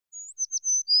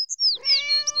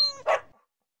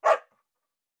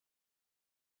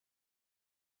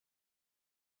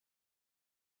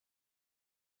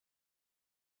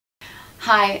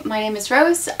Hi, my name is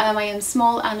Rose. I am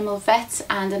small animal vet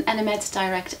and an Enemed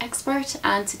Direct expert,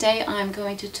 and today I'm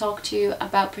going to talk to you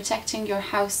about protecting your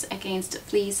house against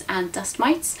fleas and dust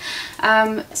mites.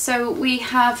 So we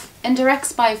have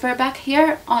Indirects by Verbeck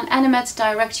here. On Enemed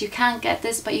Direct you can get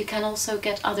this, but you can also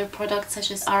get other products such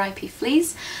as RIP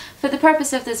Fleas. For the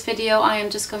purpose of this video, I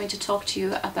am just going to talk to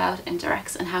you about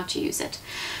Indirects and how to use it.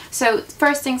 So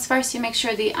first things first, you make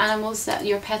sure the animals, that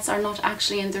your pets, are not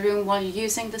actually in the room while you're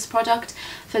using this product.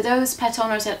 For those pet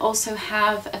owners that also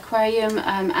have aquarium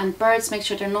and birds, make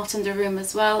sure they're not in the room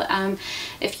as well.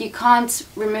 If you can't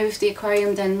remove the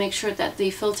aquarium, then make sure that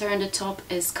the filter in the top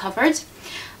is covered.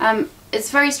 It's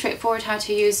very straightforward how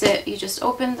to use it. You just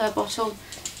open the bottle,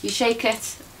 you shake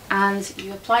it, and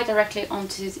you apply directly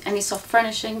onto any soft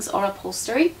furnishings or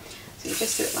upholstery. So you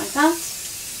just do it like that.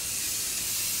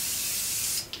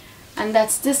 And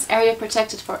that's this area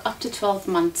protected for up to 12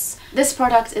 months. This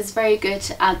product is very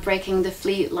good at breaking the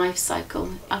flea life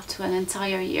cycle up to an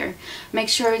entire year. Make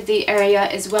sure the area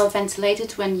is well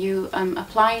ventilated when you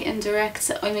apply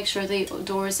Indirect. Make sure the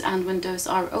doors and windows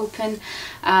are open,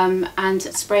 and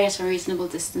spray at a reasonable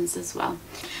distance as well.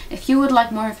 If you would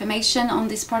like more information on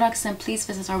these products, then please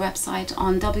visit our website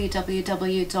on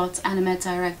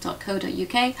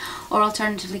www.animeddirect.co.uk, or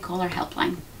alternatively call our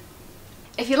helpline.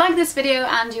 If you like this video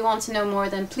and you want to know more,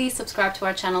 then please subscribe to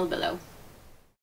our channel below.